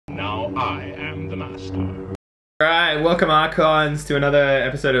Now I am the master. Alright, welcome Archons to another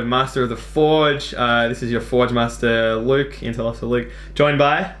episode of Master of the Forge. This is your Forge Master Luke, Intel Officer Luke, joined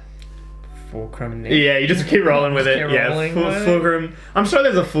by... Fulcrum Nick. Yeah, you just keep rolling with it. Yeah, rolling with Fulcrum. I'm sure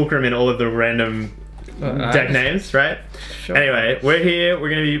there's a Fulcrum in all of the random deck names, right? Sure. Anyway, we're here, we're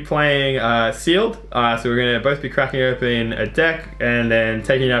going to be playing Sealed. So we're going to both be cracking open a deck and then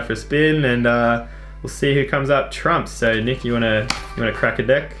taking it out for a spin, and we'll see who comes up trumps. So Nick, you wanna crack a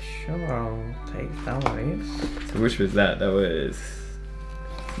deck? Sure, I'll take that one. So which was that? That was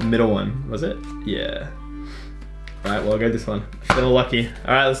the middle one, was it? Yeah. Alright, well I'll go this one. Feeling lucky.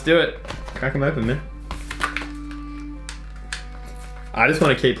 Alright, let's do it. Crack them open, man. I just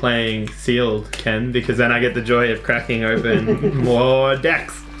want to keep playing Sealed, Ken, because then I get the joy of cracking open more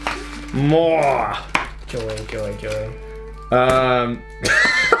decks. More! Joy, joy, joy.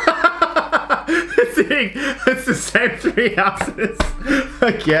 It's the same three houses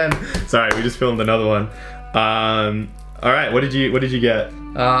again. Sorry, we just filmed another one. Alright, what did you get?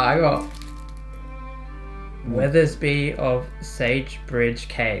 I got Weathersby of Sagebridge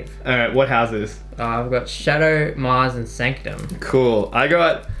Cave. Alright, what houses? I've got Shadow, Mars, and Sanctum. Cool. I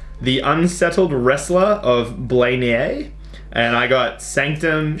got the Unsettled Wrestler of Blaynier, and I got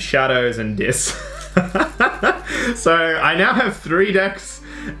Sanctum, Shadows, and Dis. So I now have 3 decks,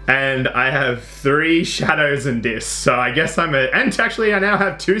 and I have 3 Shadows and Dis. So I guess and actually I now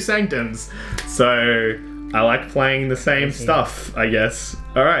have 2 Sanctums. So I like playing the same stuff, I guess.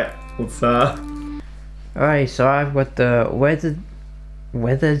 Alright, let's Alright, so I've got the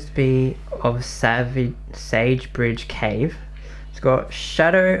Weathersby of Sagebridge Cave. It's got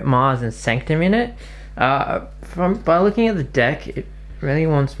Shadow, Mars, and Sanctum in it. By looking at the deck, it really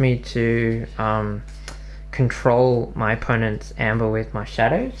wants me to control my opponent's amber with my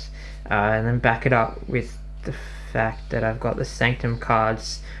shadows, and then back it up with the fact that I've got the Sanctum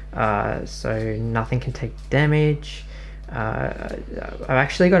cards, so nothing can take damage. I've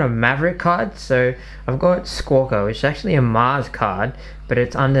actually got a Maverick card, so I've got Squawker, which is actually a Mars card, but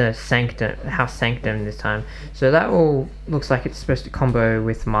it's under House Sanctum this time. So that all looks like it's supposed to combo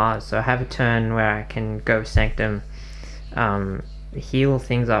with Mars. So I have a turn where I can go Sanctum, heal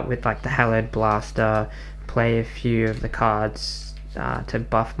things up with like the Hallowed Blaster, play a few of the cards to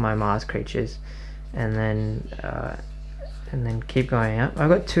buff my Mars creatures, and then keep going up. I've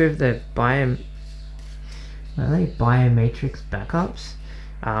got 2 of the Biomatrix backups.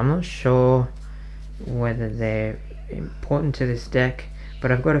 I'm not sure whether they're important to this deck,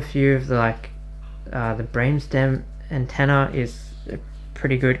 but I've got a few of the the Brainstem Antenna is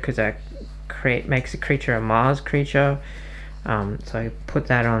pretty good because it makes a creature a Mars creature. So I put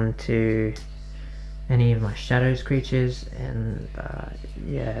that onto any of my Shadows creatures, and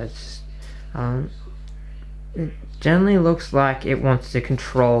yeah, it generally looks like it wants to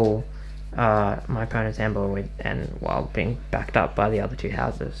control my opponent's amber while being backed up by the other 2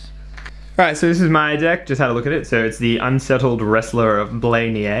 houses. Alright, so this is my deck. Just had a look at it. So it's the Unsettled Wrestler of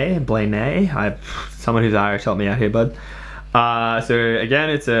Blaynier. Someone who's Irish, help me out here, bud. So again,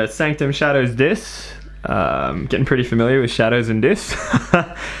 it's a Sanctum, Shadows, Dis. Getting pretty familiar with Shadows and Dis.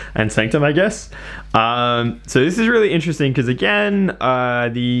 And Sanctum, I guess. So this is really interesting because again,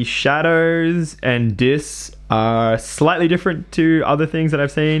 the Shadows and Dis are slightly different to other things that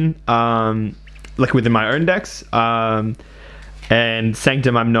I've seen, like within my own decks. And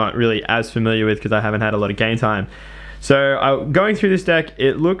Sanctum I'm not really as familiar with because I haven't had a lot of game time. So going through this deck,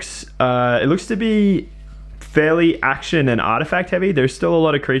 it looks to be fairly action and artifact heavy. There's still a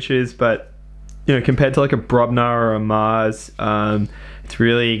lot of creatures, but you know, compared to like a Brobnar or a Mars, it's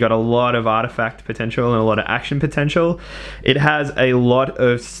really got a lot of artifact potential and a lot of action potential. It has a lot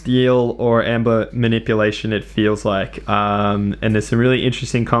of steel or amber manipulation, it feels like, and there's some really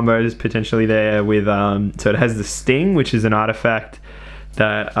interesting combos potentially there with so it has the Sting, which is an artifact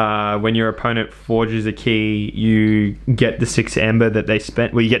that when your opponent forges a key, you get the 6 amber that they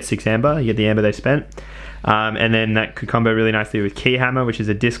spent. Well, you get 6 amber, you get the amber they spent. And then that could combo really nicely with Key Hammer, which is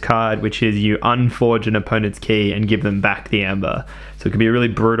a discard, which is you unforge an opponent's key and give them back the amber. So it could be really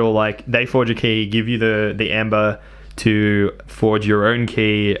brutal, like they forge a key, give you the amber to forge your own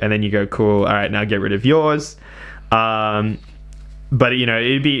key, and then you go, cool, alright, now get rid of yours. But you know,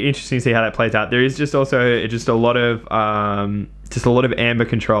 it'd be interesting to see how that plays out. There is just also just a lot of amber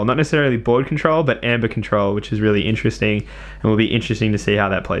control, not necessarily board control, but amber control, which is really interesting, and will be interesting to see how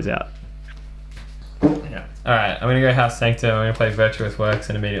that plays out. Yeah. Alright, I'm gonna go House Sanctum, I'm gonna play Virtuous Works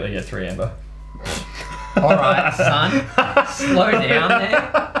and immediately get 3 amber. Alright, son. Slow down there.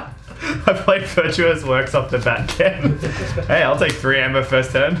 I played Virtuous Works off the bat, Ken. Hey, I'll take 3 amber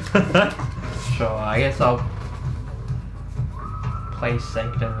first turn. Sure, I guess I'll play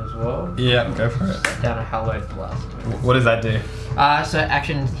Sanctum as well. Yeah, go for it. Down a Hallowed Blast. What does that do? So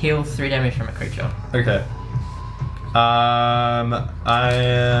action, heal 3 damage from a creature. Okay. I'm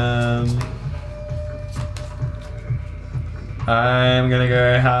gonna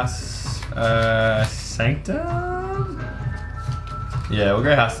go House Sanctum. Yeah, we'll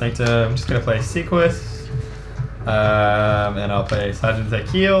go House Sanctum. I'm just gonna play Sequus. And I'll play Sergeant Take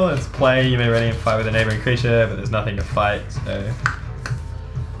Heal. It's play, you may ready and fight with a neighboring creature, but there's nothing to fight, so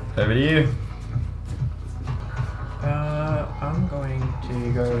over to you. I'm going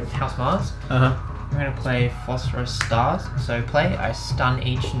to go House Mars. Uh-huh. I'm going to play Phosphorus Stars. So play, I stun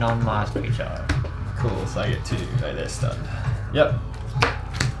each non-Mars creature. Cool, so I get 2. Oh, they're stunned. Yep.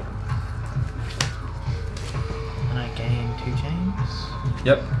 And I gain 2 chains.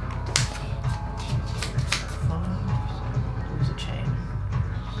 Yep. 5. Lose a chain.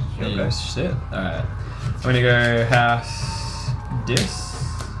 Oh shit. Alright. I'm gonna go House Dis.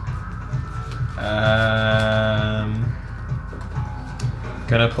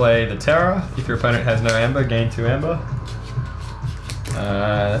 Gonna play the Terror. If your opponent has no Amber, gain 2 Amber.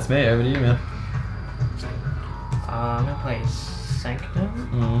 That's me. Over to you, man. I'm gonna play Sanctum.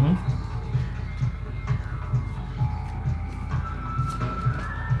 Mm-hmm.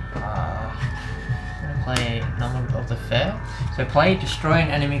 I'm gonna play Number of the Fair. So play, destroy an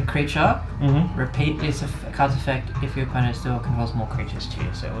enemy creature. Mm-hmm. Repeat this card's effect if your opponent still controls more creatures too.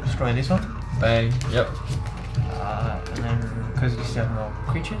 So we'll destroy this one. Bang. Yep. And then because you still have more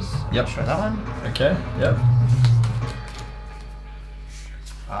creatures, Yep. destroy that one. Okay. Yep.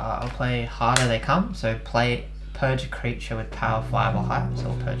 I'll play Harder They Come. So play purge a creature with power 5 or higher. So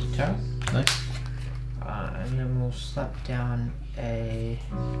we'll purge a terror. Nice. And then we'll slap down a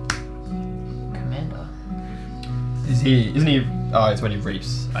commander. Isn't he? Oh, it's when he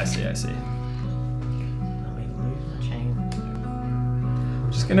reaps. I see. Let me lose my chain.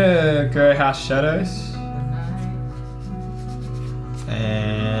 Just gonna go House Shadows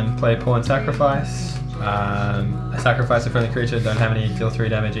and play Pawn Sacrifice. I sacrifice a friendly creature, don't have any, deal 3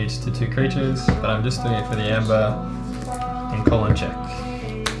 damage each to 2 creatures, but I'm just doing it for the Amber and colon check.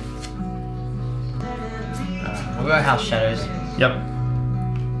 We'll go House Shadows. Yep.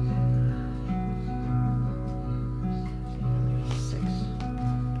 6.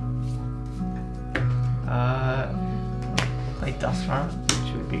 Play Dust Runner,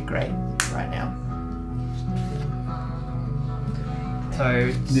 which would be great right now.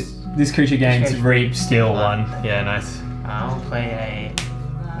 So This creature gains Creature Reap, Steal 1. 1. Yeah, nice. I'll play a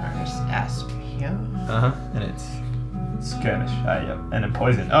Asp here. Uh-huh. And it's Skirmish. Yep. And then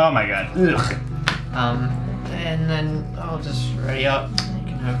Poison. Oh my god. Ugh. And then I'll just ready up. You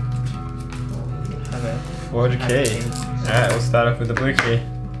can have a Forge a key. Alright, we'll start off with the blue key.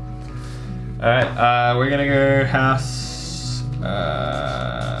 Alright, we're gonna go House...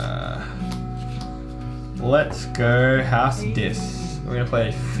 let's go House Dis. We're gonna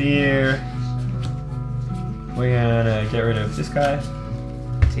play Fear. We're gonna get rid of this guy.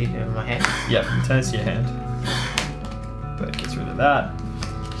 See in my hand. Yep, returns to your hand. But gets rid of that.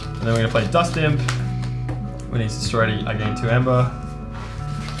 And then we're gonna play Dust Imp. When he's destroyed, I gain 2 Amber.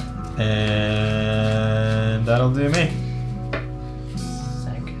 And that'll do me.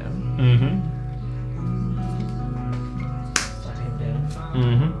 Sanctum. Mm-hmm. Let him down.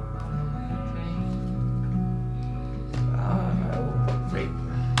 Mm-hmm. I will reap.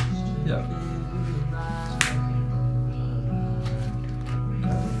 Yep.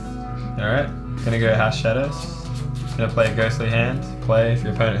 Alright, gonna go House Shadows. Gonna play a Ghostly Hand. Play, if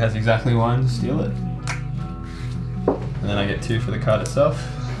your opponent has exactly 1, steal it. And then I get 2 for the card itself.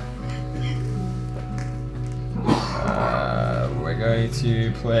 We're going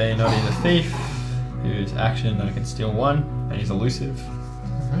to play Noddy the Thief, whose action I can steal 1, and he's elusive.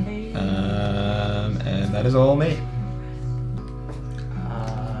 And that is all me.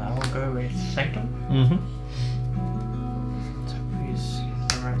 I will go with Sanctum. Mm-hmm. So use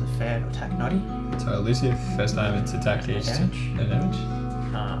Number of the Fair to attack Noddy. So elusive, first time it's attacked each Damage. no damage.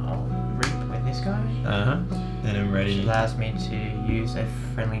 I'll reap with this guy. Uh-huh. And I'm Which ready. allows me to use a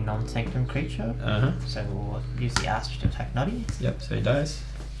friendly non-sanctum creature. Uh-huh. So we'll use the Asp to attack Noddy. Yep, so he dies.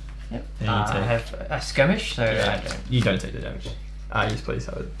 Yep. And you I take- have a skirmish, so Yeah, I don't. you don't take the damage. Yes, please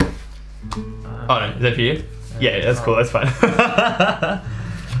have it. Oh no, is that for you? Yeah, that's cool, that's fine.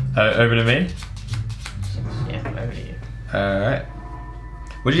 Over to me. Yeah, over to you. Alright.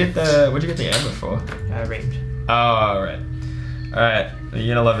 What'd you get the Amber for? I reaped. Oh, alright. Alright, you're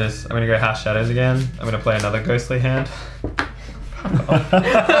gonna love this. I'm gonna go House Shadows again. I'm gonna play another Ghostly Hand.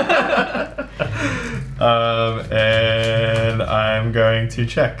 And I'm going to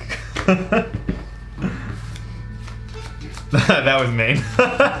check. That was mean.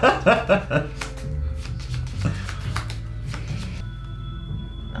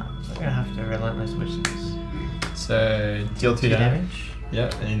 No, we're gonna have to relentless switch this. So deal 2 damage.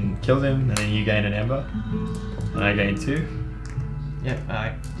 Yep, and kills him, and then you gain an ember. And I gain 2. Yep,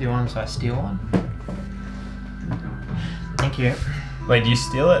 do you want so I steal one? Thank you. Wait, do you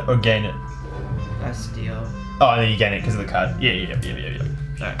steal it or gain it? I steal. Oh, and then you gain it because of the card. Yeah.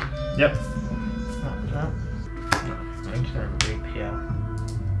 Alright. Yep. No. I'm just gonna reap here.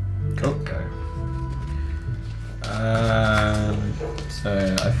 Cool. Go. So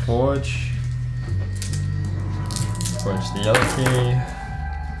I forge the yellow key.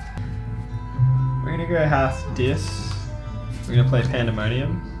 We're gonna go half dis. We're gonna play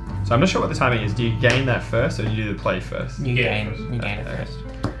Pandemonium. So I'm not sure what the timing is. Do you gain that first or do you do the play first? You gain it Okay. first.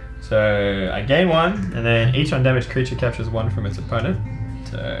 So I gain 1, and then each undamaged creature captures 1 from its opponent.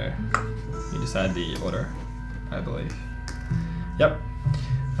 So you decide the order, I believe. Yep.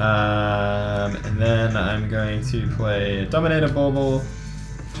 And then I'm going to play Dominator Bauble,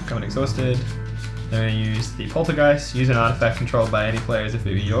 becoming exhausted. Then I'm going to use the Poltergeist, use an artifact controlled by any players if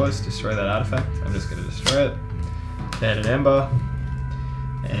it be yours, destroy that artifact. I'm just going to destroy it. Then an Ember,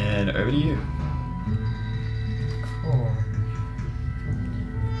 and over to you. Cool.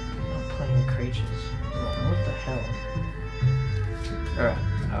 Not playing creatures. What the hell?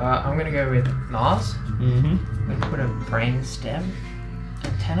 Alright, I'm gonna go with Mars. Mm-hmm. We put a brainstem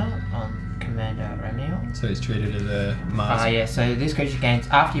antenna on Commander Romeo. So he's treated as a Mars. Yeah, so this creature gains,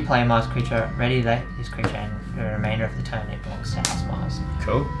 after you play a Mars creature, ready that this creature and the remainder of the turn it belongs to House Mars.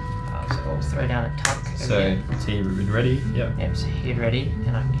 Cool. So we'll throw down a tuck. So is he ready? Yep. Yep, so he's ready,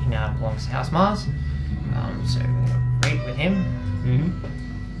 and he now belongs to House Mars. So we're going to raid with him.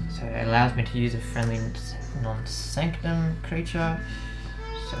 Mm-hmm. So it allows me to use a friendly non-sanctum creature.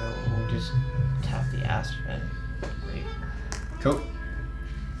 So we'll just tap the Asp and raid. Cool.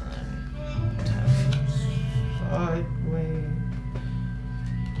 And tap sideways.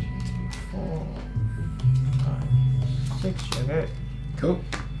 2, 4, 5, 6, okay. Cool.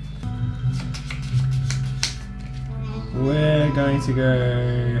 We're going to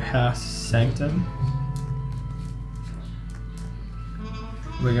go House Sanctum.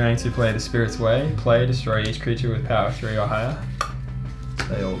 We're going to play the Spirit's Way. Play, destroy each creature with power 3 or higher.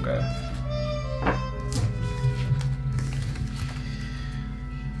 They all go.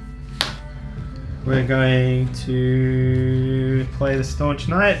 We're going to play the Staunch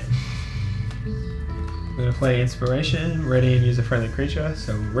Knight. We're going to play Inspiration, ready and use a friendly creature,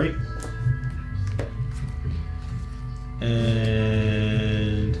 so Reap.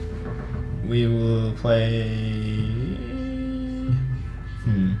 And we will play...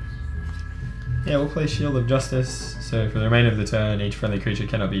 Yeah, we'll play Shield of Justice, so for the remainder of the turn, each friendly creature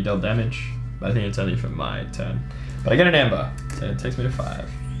cannot be dealt damage. But I think it's only for my turn. But I get an Ember, so it takes me to 5.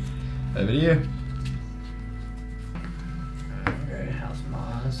 Over to you. House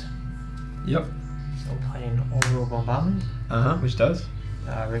Mars. Yep. Still playing Orbital Bombardment. Which does?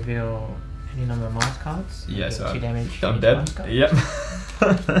 Reveal any number of Mars cards. Yeah, so 2 damage. I'm each dead. Mars card. Yep.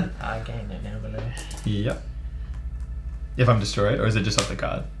 I gain it now below. Yep. If I'm destroyed, or is it just off the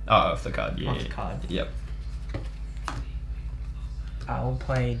card? Oh, off the card, yeah. Off the card. Yep. I will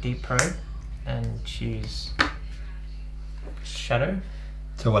play Deep Probe and choose Shadow.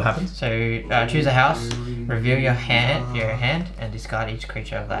 So what happens? So choose a house, reveal your hand, and discard each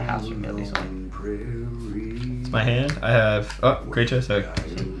creature of that house you built this way. It's my hand. I have creature, so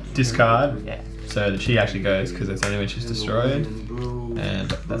discard. Yeah. So that she actually goes because it's only when she's destroyed, and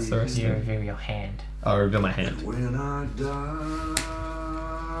that's the rest. You of it. reveal your hand. I'll reveal my hand.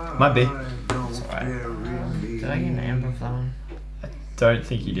 Might be. That's alright. Did I get an Amber Flower? I don't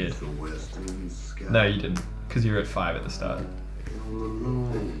think you did. No, you didn't, because you were at 5 at the start.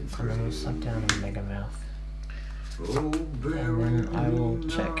 And then we'll slap down a Mega Mouth. And then I will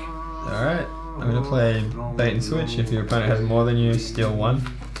check. Alright, I'm going to play Bait and Switch. If your opponent has more than you, steal 1.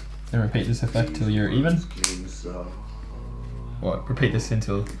 Then repeat this effect till you're even. What? Repeat this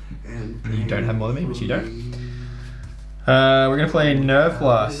until you don't have more than me, which you don't. We're going to play Nerve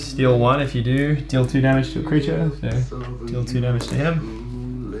Blast. Steal 1 if you do. Deal 2 damage to a creature. So deal 2 damage to him.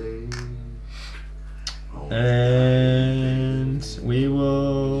 And we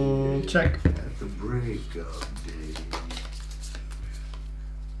will check.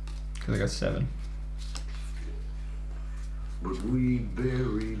 Because I got 7. But we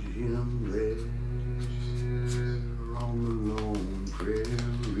buried him there on the lone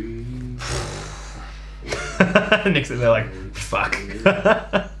prairie. Nick's in there like, fuck. I've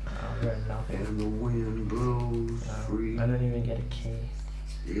got nothing. And the wind blows free I don't even get a key.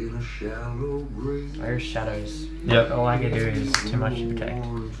 in a shallow grave. Those shadows. Yep. All I can do is too much to protect.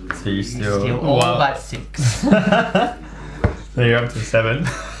 So you still... Steal all but 6. So you're up to 7.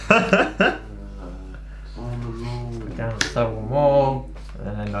 Down the Silver Wall.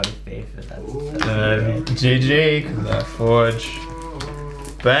 And then not a thief, but that's... GG,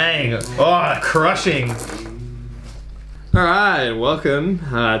 KeyForge. Bang! Oh, crushing! Alright, welcome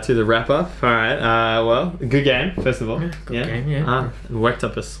to the wrap up. Alright, well, good game, first of all. Good game, yeah. Worked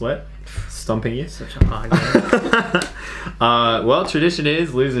up a sweat, stomping you. Such a hard game. Well, tradition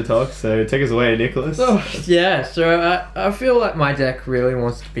is loser talk, so take us away, Nicholas. Oh, yeah, so I feel like my deck really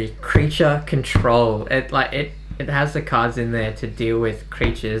wants to be creature control. It has the cards in there to deal with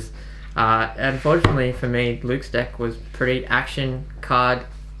creatures. Unfortunately for me, Luke's deck was pretty action card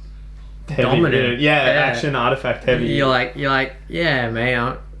Heavy, dominant. yeah, action artifact heavy. You're like, yeah, mate,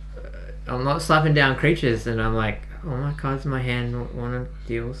 I'm not slapping down creatures, and I'm like, all my cards in my hand want to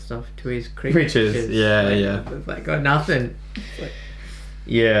deal stuff to his creatures. Yeah, like, yeah. It's like got nothing. Like,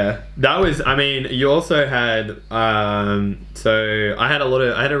 yeah, that was. I mean, you also had. So I had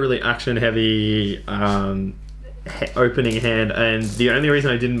a really action heavy opening hand, and the only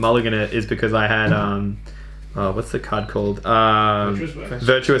reason I didn't mulligan it is because I had what's the card called?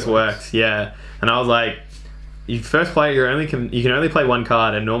 Virtuous Works. Yeah, and I was like, you first player, you can only play one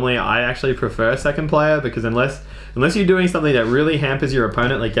card, and normally I actually prefer second player because unless you're doing something that really hampers your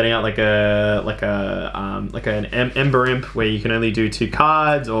opponent, like getting out like an Ember Imp where you can only do 2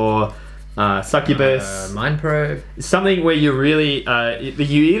 cards, or Succubus, Mind Probe, something where you really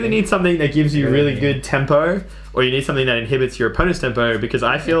you either need something that gives you really good tempo, or you need something that inhibits your opponent's tempo, because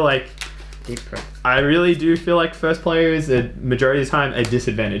I feel like I really do feel like first player is a majority of the time a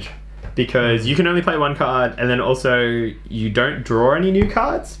disadvantage, because you can only play one card, and then also you don't draw any new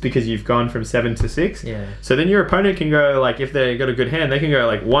cards because you've gone from 7 to 6. Yeah. So then your opponent can go, like, if they got a good hand, they can go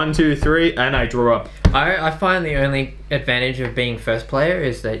like 1, 2, 3, and I draw up. I find the only advantage of being first player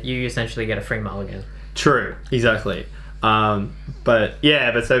is that you essentially get a free mulligan. True, exactly. But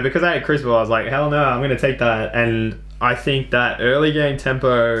so because I had Crucible, I was like, hell no, I'm going to take that. And I think that early game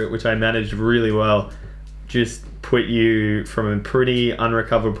tempo, which I managed really well, just put you from a pretty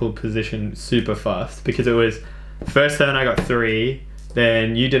unrecoverable position super fast, because it was first turn I got 3,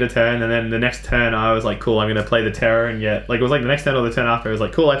 then you did a turn, and then the next turn I was like, cool, I'm gonna play the terror and get, like, it was like the next turn or the turn after, I was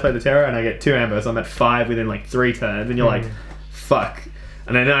like, cool, I play the terror and I get 2 amber, so I'm at 5 within like 3 turns, and you're like, fuck.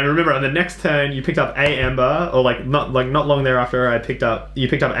 And then I remember on the next turn you picked up a amber, or not long thereafter you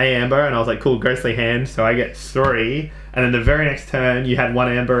picked up a amber, and I was like, cool, ghostly hand, so I get 3. And then the very next turn you had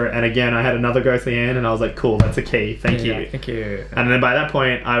 1 amber, and again I had another ghostly hand, and I was like, cool, that's a key, thank you. Thank you. And then by that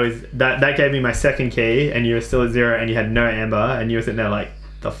point that gave me my second key, and you were still at 0 and you had no amber, and you were sitting there like,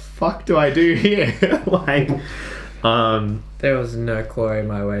 the fuck do I do here? Like, there was no clawing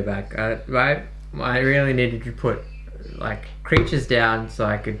my way back. I really needed to put like creatures down so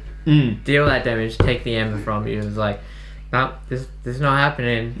I could deal that damage, take the amber from you. It was like, no, this is not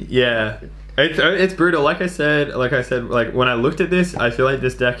happening. Yeah. It's brutal. Like I said, like when I looked at this, I feel like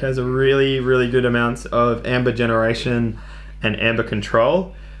this deck has a really, really good amount of amber generation and amber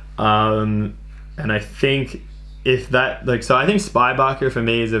control. And I think if that, like, so I think Spybarker for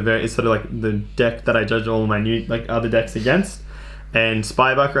me is sort of like the deck that I judge all my new, like, other decks against. And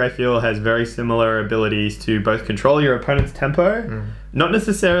Spybarker, I feel, has very similar abilities to both control your opponent's tempo. Not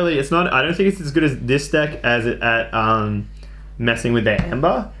necessarily, I don't think it's as good as this deck as it at messing with their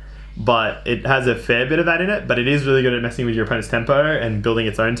amber, but it has a fair bit of that in it. But it is really good at messing with your opponent's tempo and building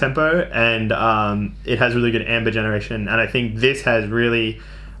its own tempo, and it has really good amber generation. And I think this has really,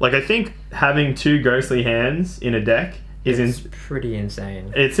 like, I think having 2 ghostly hands in a deck is pretty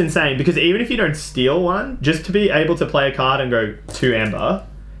insane. It's insane, because even if you don't steal one, just to be able to play a card and go 2 amber,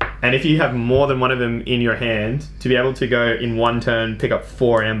 and if you have more than one of them in your hand, to be able to go in 1 turn pick up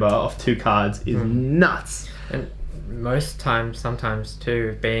 4 amber off 2 cards is nuts. And most times, sometimes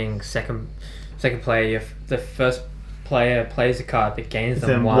too, being second player, the first player plays a card that gains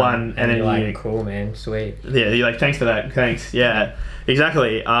them 1, and then you're like, cool, man, sweet. Yeah, you're like, thanks for that, thanks. Yeah,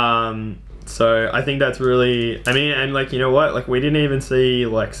 exactly. So I think that's really, I mean, and like, you know what, like, we didn't even see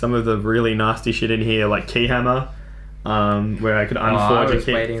like some of the really nasty shit in here, like Keyhammer, where I could unforge I was a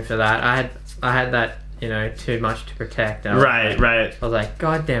key. waiting for that. I had that, you know, too much to protect. Right. I was like,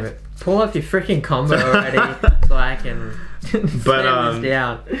 god damn it, pull up your freaking combo already so I can slam this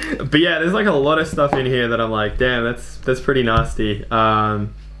down. But yeah, there's like a lot of stuff in here that I'm like, damn, that's pretty nasty.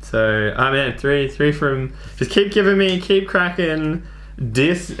 So I mean, three from, just keep cracking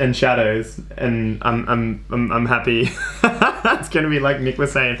Dis and Shadows, and I'm happy. It's gonna be like Nick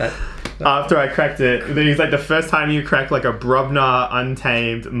was saying, after I cracked it, he's like, the first time you crack like a Brobnar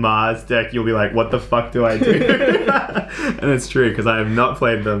Untamed Mars deck, you'll be like, what the fuck do I do? And it's true, because I have not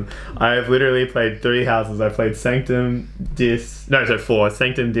played them. I have literally played 3 houses. I've played Sanctum, 4.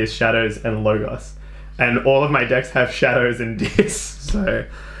 Sanctum, Dis, Shadows, and Logos. And all of my decks have Shadows and Dis. So,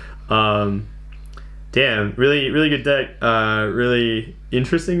 damn, really good deck. Really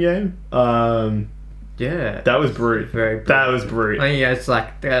interesting game. Yeah, that was brute. Very brute. That was brute. I mean, yeah, it's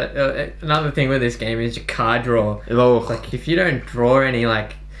like another thing with this game is your card draw. Oh. Like if you don't draw any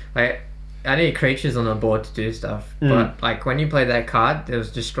like I need creatures on the board to do stuff, but like when you play that card, there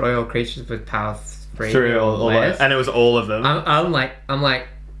was destroy all creatures with power 3 or less, and it was all of them. I'm like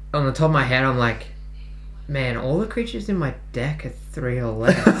on the top of my head, I'm like, man, all the creatures in my deck are 3 or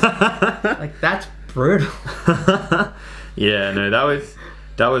less. Like that's brutal. Yeah, no,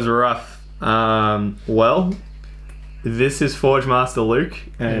 that was rough. Well, this is Forge Master Luke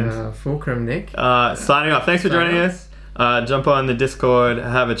and Fulcrum Nick. Signing off. Thanks for joining us. Jump on the Discord,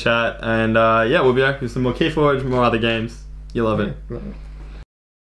 have a chat, and yeah, we'll be back with some more KeyForge, more other games. You love it. Love it.